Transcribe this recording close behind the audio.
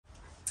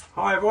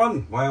Hi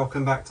everyone,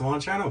 welcome back to my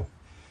channel.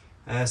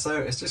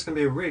 So it's just going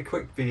to be a really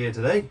quick video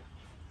today.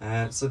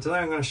 So today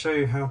I'm going to show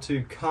you how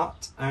to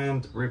cut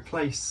and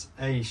replace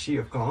a sheet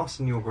of glass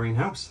in your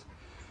greenhouse.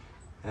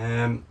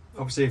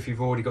 Obviously if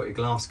you've already got your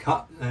glass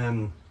cut,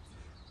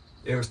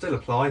 it will still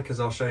apply because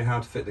I'll show you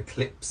how to fit the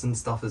clips and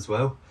stuff as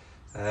well.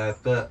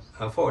 But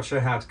I thought I'd show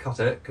you how to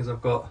cut it because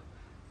I've got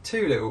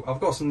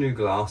some new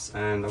glass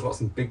and I've got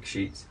some big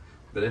sheets,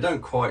 but they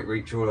don't quite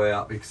reach all the way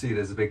up. You can see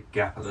there's a big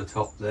gap at the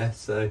top there,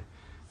 so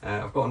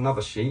I've got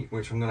another sheet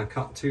which I'm going to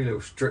cut two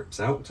little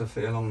strips out to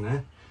fit along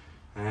there,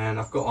 and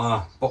I've got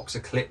a box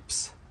of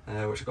clips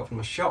which I got from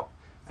the shop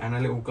and a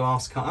little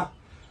glass cutter.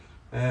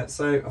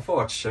 So I thought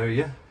I'd show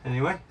you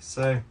anyway,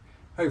 so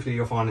hopefully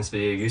you'll find this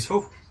video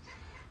useful.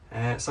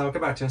 So I'll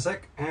get back to you in a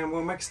sec and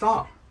we'll make a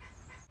start.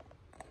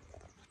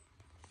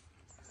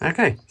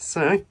 Okay,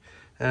 so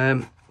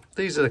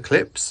these are the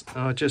clips.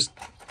 I just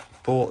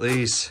bought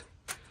these.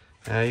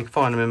 You can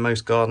find them in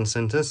most garden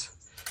centres.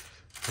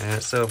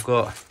 So I've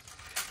got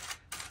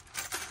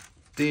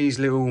these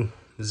little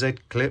Z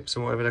clips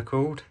or whatever they're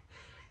called,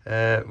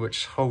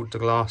 which hold the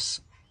glass,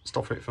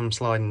 stop it from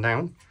sliding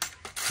down,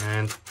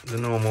 and the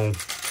normal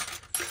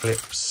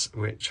clips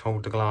which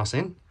hold the glass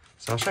in.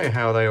 So I'll show you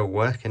how they all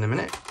work in a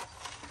minute.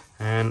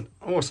 And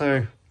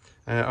also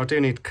I do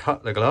need to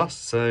cut the glass,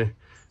 so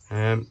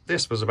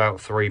this was about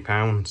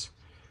 £3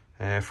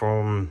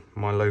 from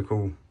my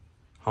local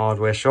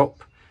hardware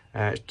shop.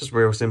 It's just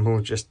real simple,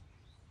 just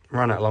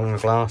run it along the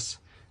glass,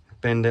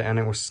 bend it and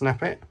it will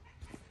snap it.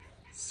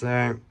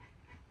 So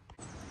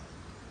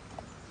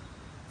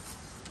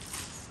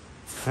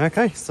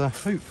okay, so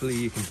hopefully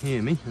you can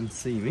hear me and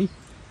see me.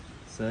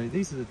 So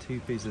these are the two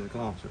pieces of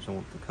glass which I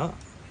want to cut.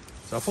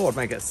 So I thought I'd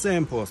make it as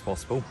simple as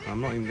possible.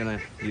 I'm not even going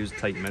to use a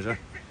tape measure.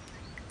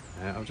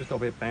 I've just got a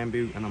bit of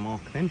bamboo and a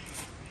marker pin,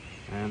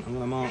 and I'm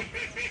going to mark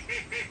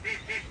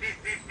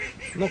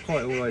not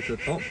quite all the way to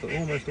the top, but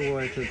almost all the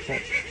way to the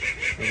top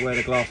of where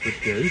the glass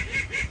would go,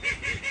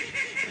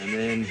 and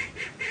then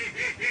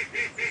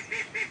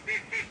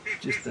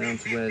just down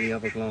to where the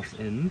other glass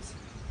ends.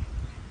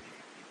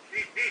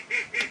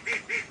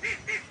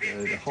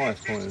 So the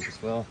highest point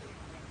as well.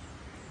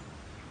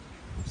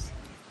 Let's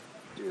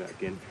do that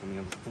again from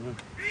the other side.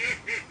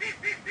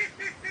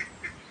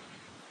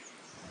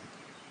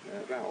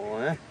 About all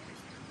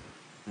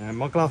there.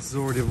 My glass is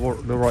already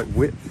the right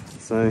width,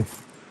 so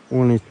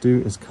all I need to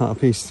do is cut a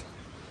piece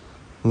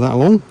of that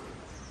along.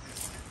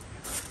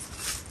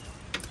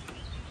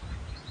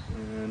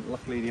 And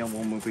luckily the other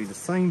one will be the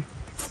same.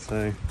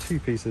 So two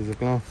pieces of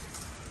glass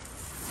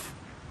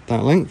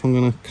that length I'm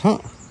going to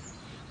cut,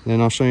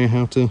 then I'll show you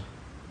how to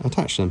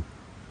attach them.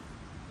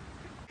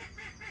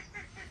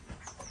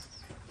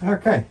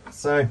 Okay,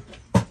 so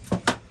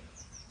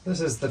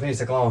this is the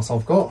piece of glass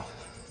I've got.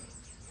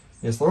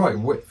 It's the right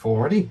width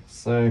already,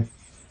 so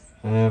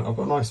I've got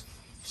a nice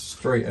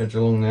straight edge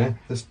along there.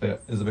 This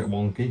bit is a bit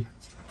wonky,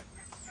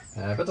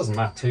 but it doesn't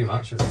matter too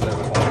much if it's a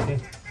little bit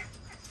wonky.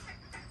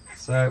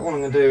 So what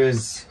I'm going to do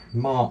is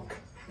mark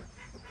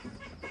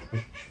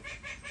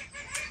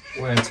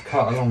where to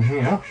cut along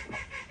here.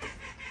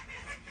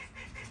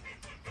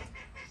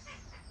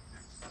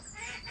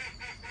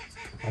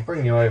 I'll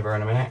bring you over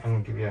in a minute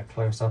and give you a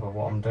close-up of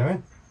what I'm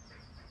doing.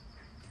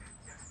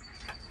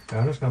 So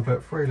I'm just going to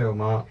put three little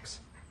marks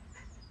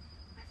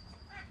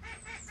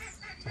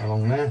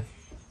along there.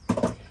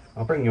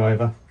 I'll bring you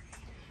over.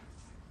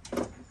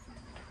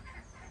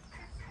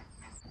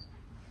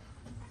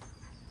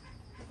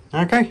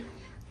 Okay,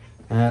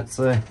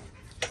 so I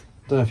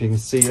don't know if you can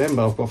see them,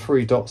 but I've got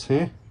three dots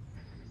here.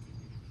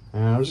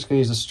 And I'm just going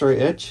to use a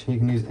straight edge. You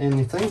can use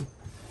anything.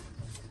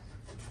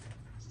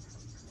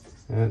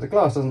 The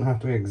glass doesn't have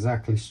to be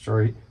exactly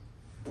straight.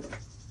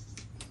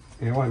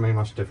 It won't make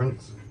much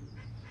difference.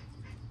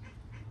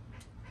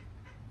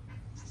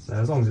 So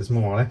as long as it's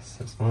more or less,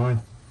 that's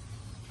fine.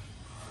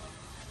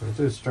 I'll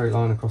do a straight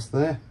line across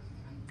there.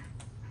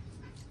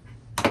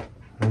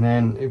 And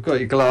then you've got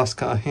your glass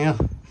cutter here.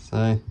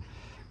 So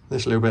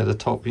this little bit at the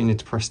top you need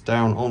to press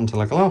down onto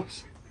the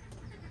glass.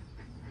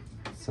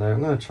 So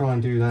I'm going to try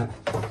and do that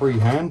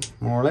freehand,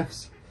 more or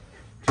less,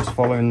 just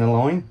following the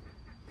line.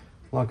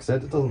 Like I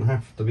said, it doesn't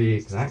have to be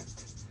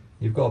exact.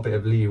 You've got a bit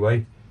of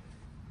leeway.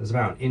 There's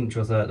about an inch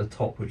or so at the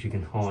top which you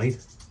can hide.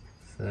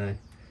 So as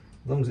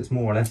long as it's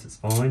more or less, it's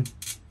fine.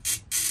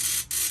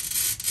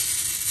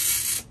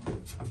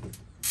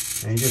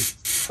 And you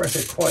just press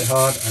it quite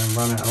hard and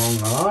run it along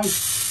the line.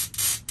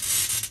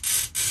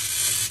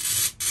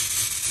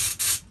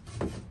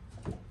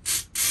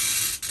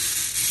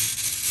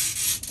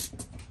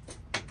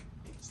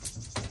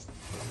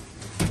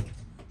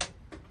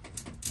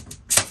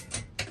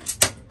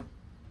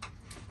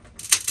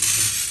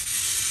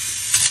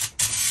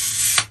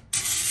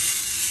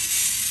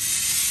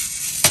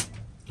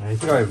 You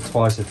can go over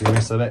twice if you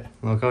miss a bit,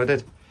 like I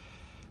did.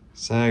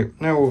 So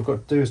now all we've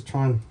got to do is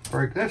try and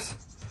break this.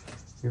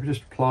 If you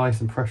just apply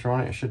some pressure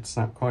on it, it should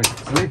snap quite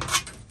easily,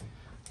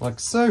 like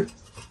so.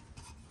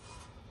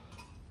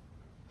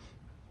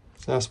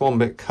 So that's one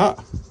bit cut.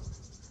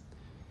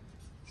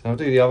 So I'll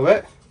do the other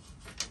bit.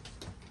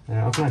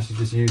 I can actually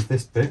just use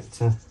this bit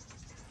to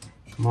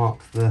mark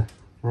the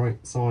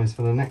right size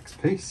for the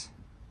next piece.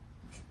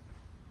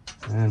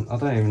 And I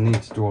don't even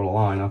need to draw a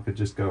line, I could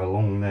just go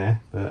along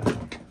there,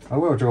 but I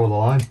will draw the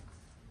line.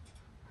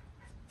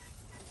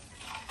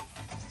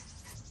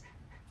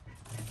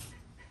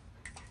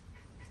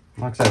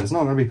 Like I said, it's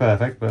not going to be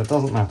perfect, but it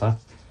doesn't matter,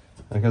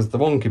 because the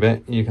wonky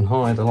bit you can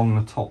hide along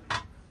the top.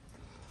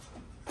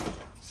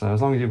 So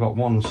as long as you've got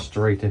one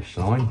straightish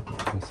line,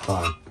 it's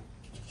fine.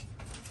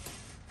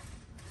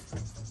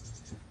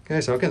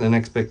 Okay, so I'll get the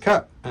next bit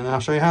cut and I'll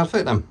show you how to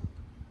fit them.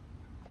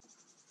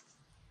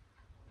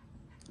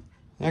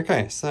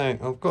 Okay, so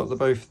I've got the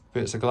both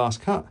bits of glass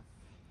cut,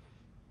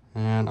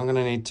 and I'm going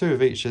to need 2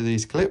 of each of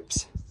these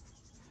clips,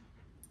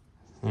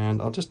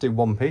 and I'll just do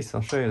one piece.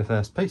 I'll show you the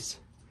first piece.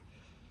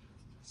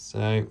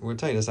 So we'll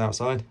take this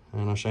outside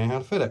and I'll show you how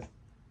to fit it.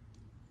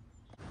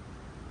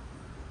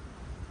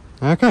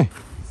 Okay,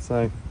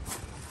 so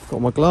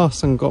got my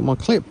glass and got my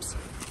clips.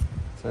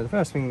 So the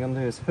first thing I'm going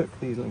to do is hook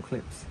these little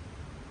clips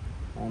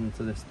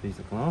onto this piece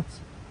of glass.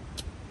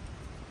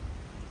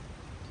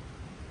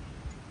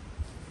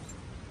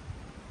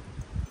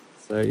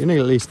 So you need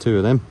at least 2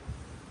 of them.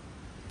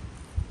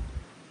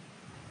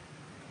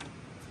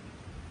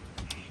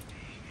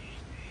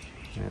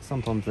 Yeah,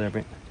 sometimes they're a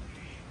bit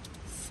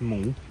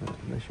small, but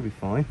they should be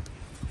fine.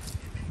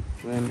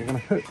 Then you're going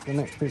to hook the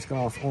next piece of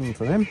glass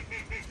onto them.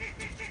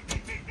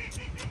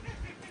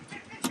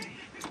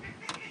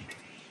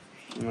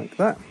 Like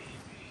that.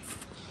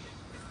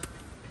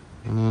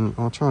 And then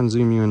I'll try and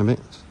zoom you in a bit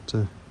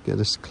to get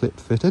this clip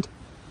fitted,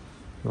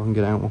 so I can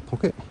get it out of my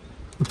pocket.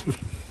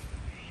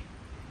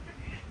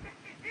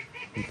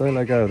 Don't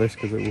let go of this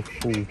because it will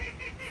fall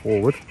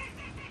forward.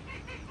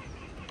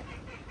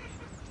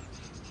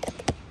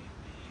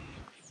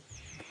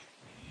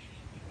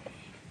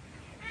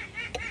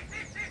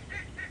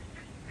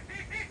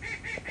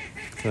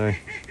 So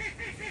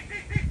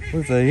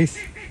with these,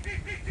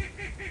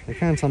 they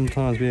can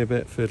sometimes be a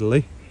bit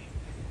fiddly.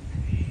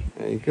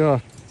 There you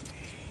go.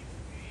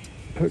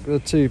 Hook the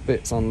 2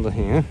 bits under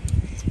here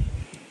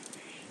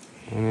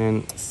and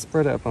then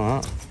spread it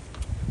apart.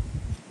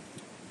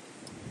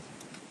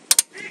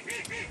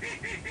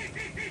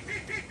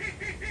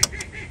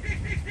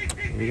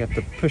 You have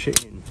to push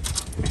it in,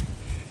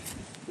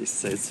 this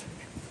says.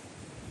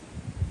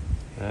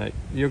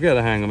 You'll get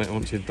the hang of it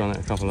once you've done it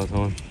a couple of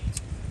times.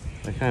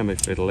 They can be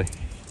fiddly.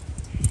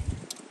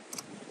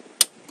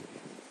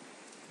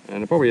 And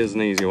there probably is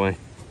an easier way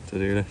to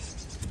do this.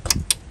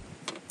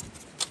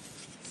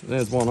 So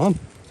there's one on.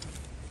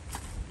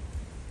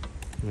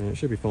 It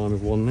should be fine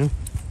with one now.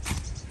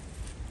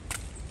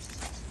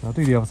 I'll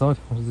do the other side.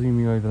 I'll zoom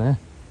you over there.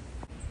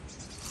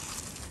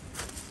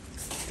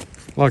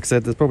 Like I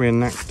said, there's probably a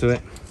knack to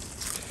it.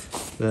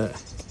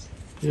 But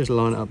you just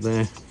line it up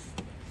there,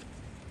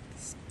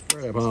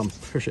 spread it apart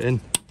and push it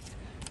in,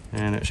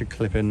 and it should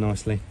clip in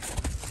nicely.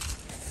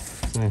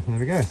 So there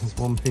we go, there's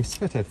one piece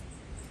fitted.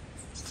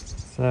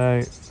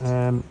 So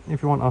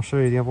if you want, I'll show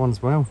you the other one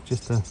as well,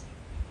 just to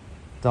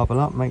double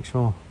up, make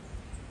sure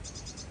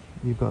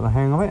you've got the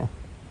hang of it.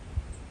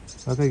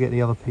 So I'll go get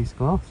the other piece of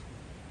glass.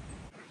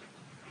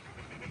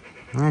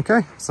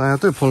 Okay, so I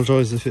do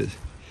apologise if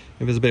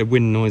there's a bit of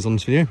wind noise on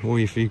this video, or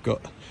if you've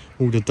got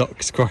all the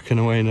ducks cracking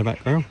away in the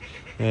background.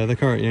 They're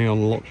currently on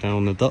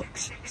lockdown, the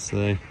ducks,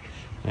 so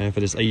for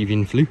this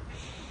avian flu.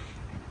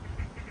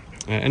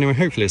 Anyway,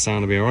 hopefully the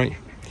sound will be alright.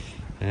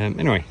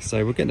 Anyway,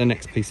 so we'll get the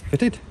next piece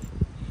fitted.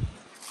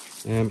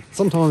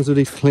 Sometimes with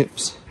these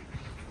clips,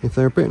 if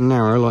they're a bit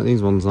narrow like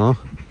these ones are,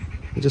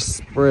 you just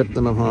spread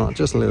them apart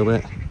just a little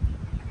bit,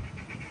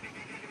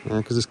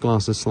 because this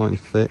glass is slightly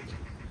thick.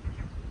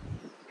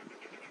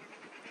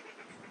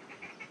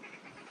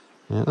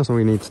 Yeah, that's all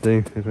you need to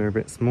do if they're a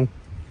bit small.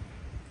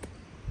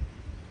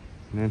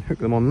 And then hook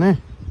them on there.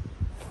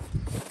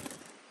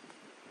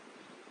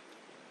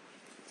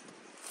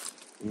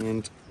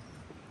 And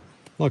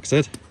like I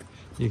said,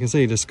 you can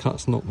see this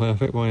cut's not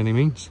perfect by any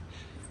means,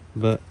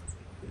 but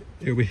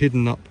it'll be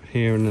hidden up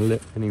here in the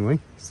lip anyway,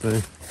 so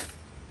it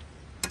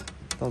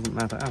doesn't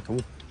matter at all.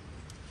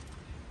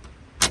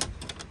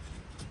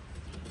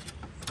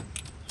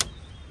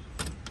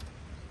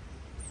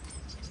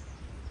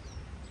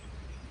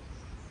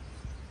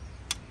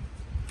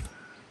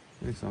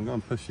 Okay, so I'm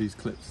going to push these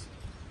clips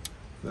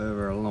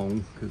further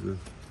along because we've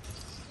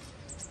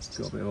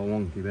got a bit of a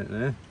wonky bit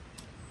there.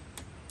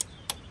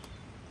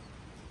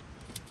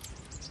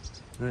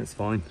 That's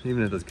fine,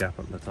 even if there's a gap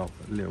at the top,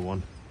 a little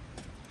one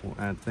will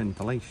add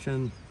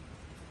ventilation.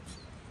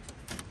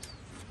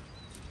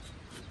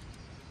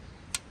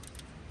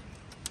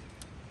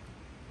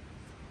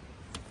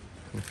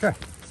 Okay,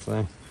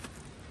 so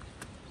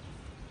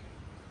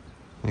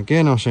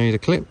again I'll show you the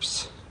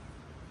clips.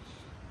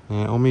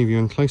 I'll move you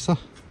in closer.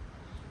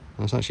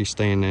 It's actually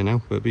staying there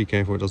now, but be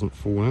careful it doesn't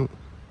fall out.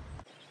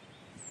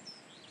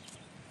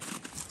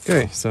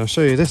 Okay, so I'll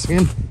show you this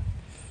again.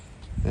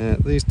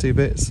 These 2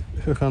 bits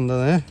hook under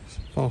there, as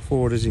far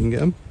forward as you can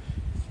get them,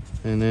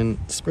 and then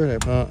spread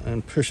it apart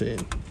and push it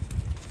in,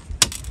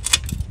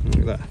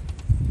 like that.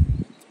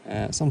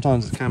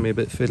 Sometimes it can be a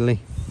bit fiddly,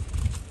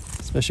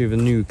 especially with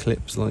the new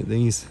clips like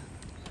these.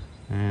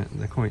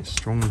 They're quite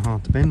strong and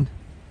hard to bend.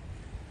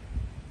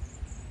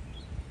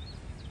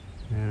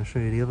 And I'll show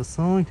you the other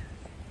side.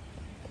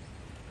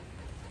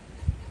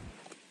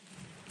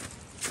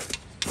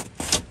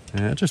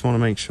 I just want to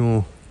make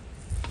sure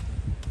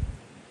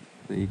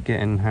that you're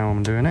getting how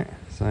I'm doing it.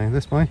 So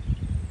this way.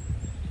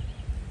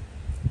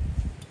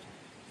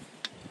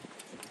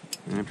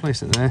 And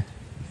place it there.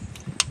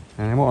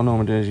 And what I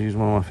normally do is use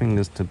one of my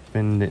fingers to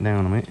bend it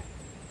down a bit.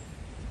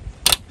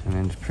 And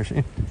then just push it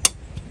in.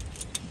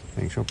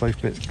 Make sure both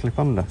bits clip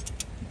under.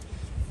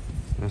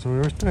 That's all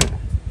there is to it.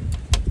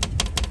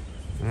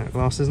 That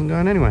glass isn't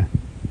going anywhere.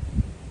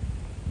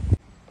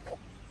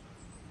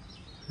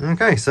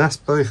 Okay, so that's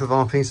both of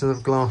our pieces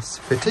of glass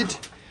fitted.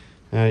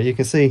 You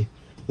can see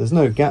there's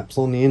no gaps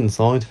on the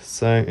inside,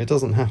 so it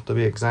doesn't have to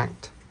be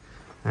exact.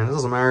 And it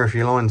doesn't matter if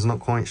your line's not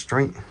quite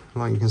straight,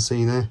 like you can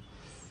see there.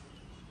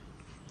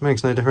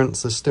 Makes no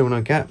difference, there's still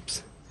no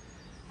gaps.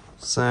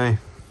 So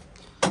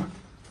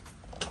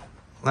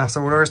that's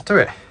all there is to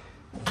it.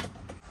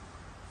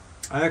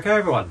 Okay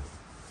everyone,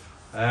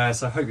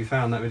 so I hope you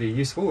found that video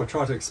useful. I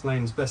tried to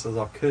explain as best as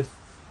I could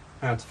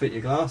how to fit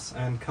your glass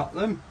and cut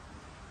them.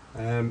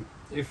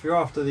 If you're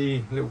after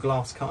the little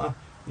glass cutter,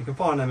 you can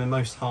find them in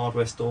most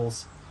hardware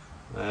stores.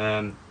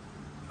 I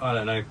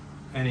don't know,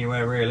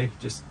 anywhere really.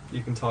 Just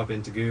you can type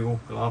into Google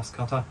glass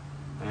cutter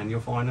and you'll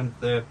find them.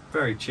 They're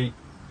very cheap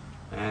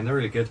and they're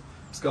really good.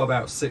 It's got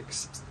about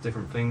 6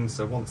 different things,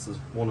 so once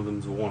one of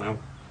them's worn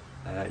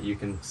out, you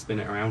can spin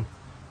it around.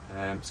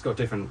 It's got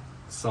different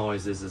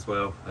sizes as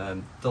well.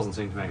 Doesn't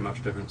seem to make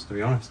much difference, to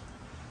be honest.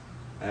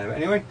 But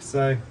anyway,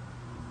 so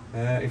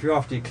if you're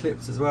after your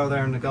clips as well,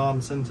 they're in the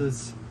garden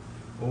centres,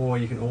 or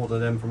you can order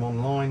them from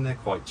online. They're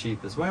quite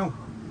cheap as well.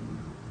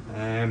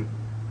 So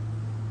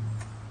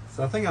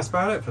I think that's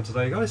about it for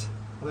today, guys.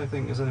 I don't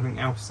think there's anything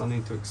else I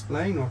need to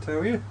explain or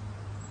tell you.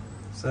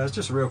 So it's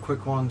just a real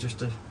quick one just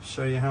to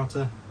show you how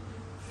to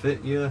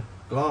fit your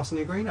glass in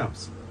your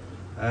greenhouse.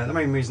 The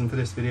main reason for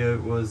this video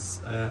was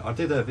I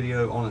did a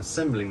video on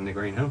assembling the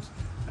greenhouse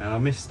and I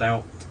missed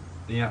out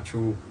the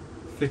actual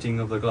fitting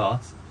of the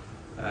glass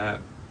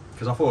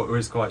because I thought it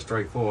was quite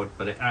straightforward,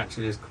 but it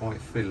actually is quite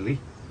fiddly.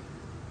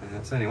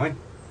 So anyway,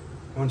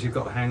 once you've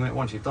got the hang of it,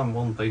 once you've done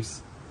one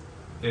piece,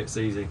 it's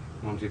easy.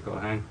 Once you've got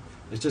a hang,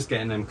 it's just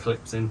getting them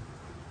clips in.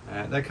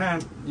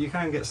 You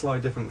can get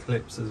slightly different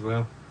clips as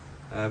well,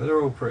 but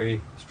they're all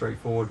pretty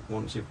straightforward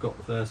once you've got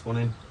the first one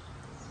in.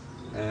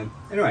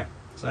 Anyway,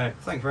 so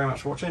thanks very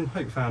much for watching.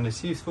 Hope you found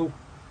this useful.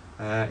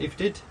 If you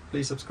did,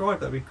 please subscribe,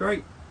 that'd be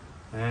great.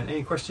 And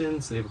any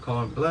questions, leave a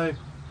comment below.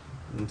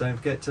 And don't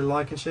forget to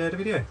like and share the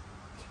video.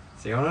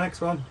 See you on the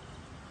next one.